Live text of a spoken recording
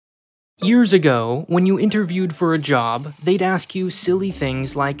Years ago, when you interviewed for a job, they'd ask you silly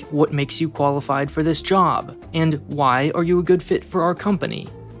things like what makes you qualified for this job, and why are you a good fit for our company.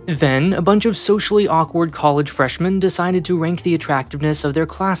 Then, a bunch of socially awkward college freshmen decided to rank the attractiveness of their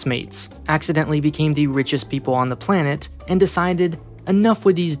classmates, accidentally became the richest people on the planet, and decided, enough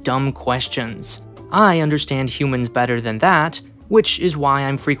with these dumb questions. I understand humans better than that, which is why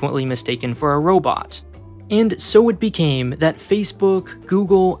I'm frequently mistaken for a robot. And so it became that Facebook,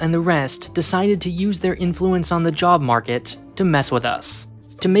 Google, and the rest decided to use their influence on the job market to mess with us.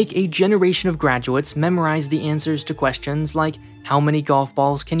 To make a generation of graduates memorize the answers to questions like how many golf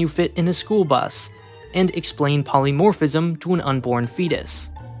balls can you fit in a school bus, and explain polymorphism to an unborn fetus.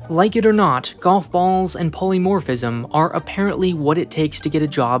 Like it or not, golf balls and polymorphism are apparently what it takes to get a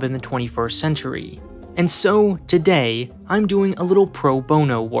job in the 21st century. And so, today, I'm doing a little pro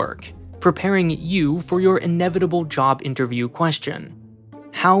bono work, preparing you for your inevitable job interview question.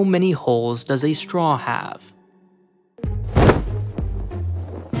 How many holes does a straw have?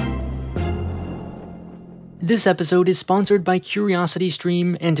 This episode is sponsored by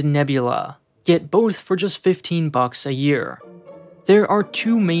CuriosityStream and Nebula. Get both for just $15 a year. There are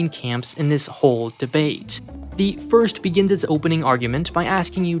two main camps in this whole debate. The first begins its opening argument by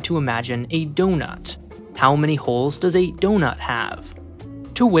asking you to imagine a donut. How many holes does a donut have?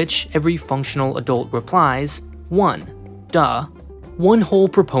 To which every functional adult replies, 1. Duh. One-hole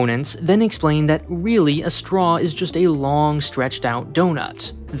proponents then explain that really a straw is just a long, stretched-out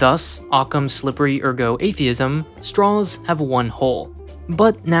donut. Thus, Occam's slippery ergo atheism, straws have one hole.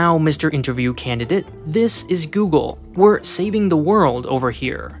 But now, Mr. Interview Candidate, this is Google. We're saving the world over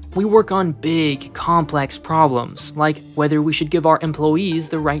here. We work on big, complex problems, like whether we should give our employees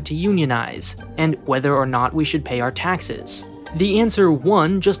the right to unionize, and whether or not we should pay our taxes. The answer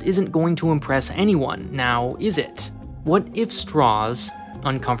 1 just isn't going to impress anyone, now is it? What if straws,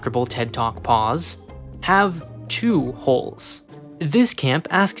 uncomfortable TED Talk pause, have 2 holes? This camp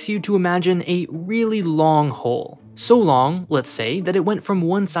asks you to imagine a really long hole. So long, let's say, that it went from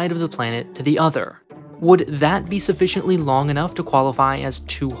one side of the planet to the other. Would that be sufficiently long enough to qualify as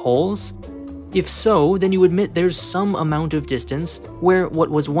 2 holes? If so, then you admit there's some amount of distance where what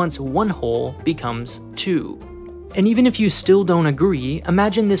was once 1 hole becomes 2. And even if you still don't agree,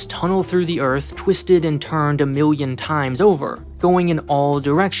 imagine this tunnel through the earth twisted and turned a million times over, going in all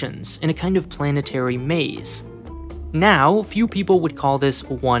directions, in a kind of planetary maze. Now, few people would call this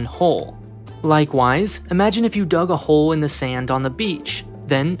 1 hole. Likewise, imagine if you dug a hole in the sand on the beach,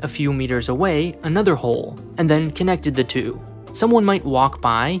 then a few meters away, another hole, and then connected the two. Someone might walk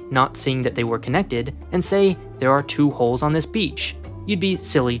by, not seeing that they were connected, and say, there are 2 holes on this beach. You'd be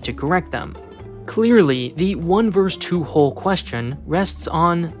silly to correct them. Clearly, the 1 versus 2 hole question rests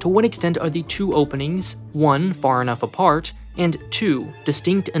on to what extent are the 2 openings, 1 far enough apart, and 2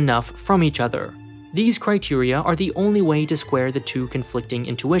 distinct enough from each other. These criteria are the only way to square the 2 conflicting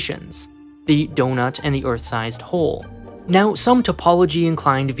intuitions, the donut and the Earth-sized hole. Now, some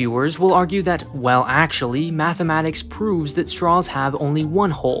topology-inclined viewers will argue that, well, actually, mathematics proves that straws have only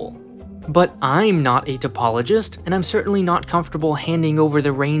 1 hole. But I'm not a topologist, and I'm certainly not comfortable handing over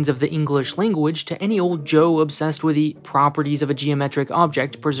the reins of the English language to any old Joe obsessed with the properties of a geometric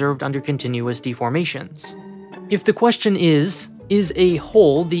object preserved under continuous deformations. If the question is a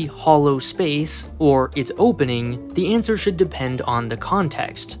hole the hollow space, or its opening, the answer should depend on the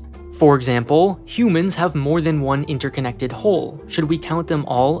context. For example, humans have more than 1 interconnected hole. Should we count them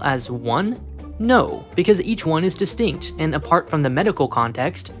all as 1? No, because each one is distinct, and apart from the medical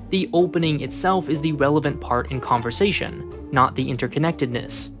context, the opening itself is the relevant part in conversation, not the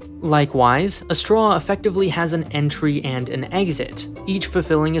interconnectedness. Likewise, a straw effectively has an entry and an exit, each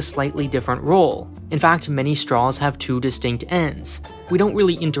fulfilling a slightly different role. In fact, many straws have 2 distinct ends. We don't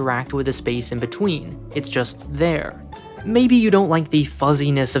really interact with the space in between, it's just there. Maybe you don't like the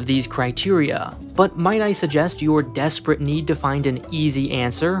fuzziness of these criteria, but might I suggest your desperate need to find an easy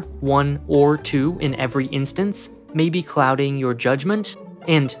answer, 1 or 2 in every instance, maybe clouding your judgment,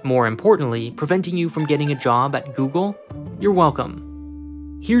 and more importantly, preventing you from getting a job at Google? You're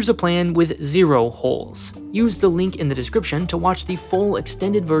welcome. Here's a plan with 0 holes. Use the link in the description to watch the full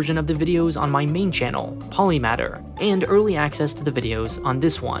extended version of the videos on my main channel, Polymatter, and early access to the videos on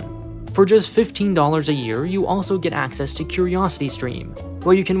this one. For just $15 a year, you also get access to CuriosityStream,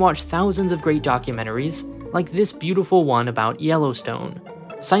 where you can watch thousands of great documentaries, like this beautiful one about Yellowstone.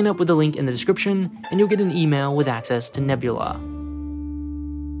 Sign up with the link in the description, and you'll get an email with access to Nebula.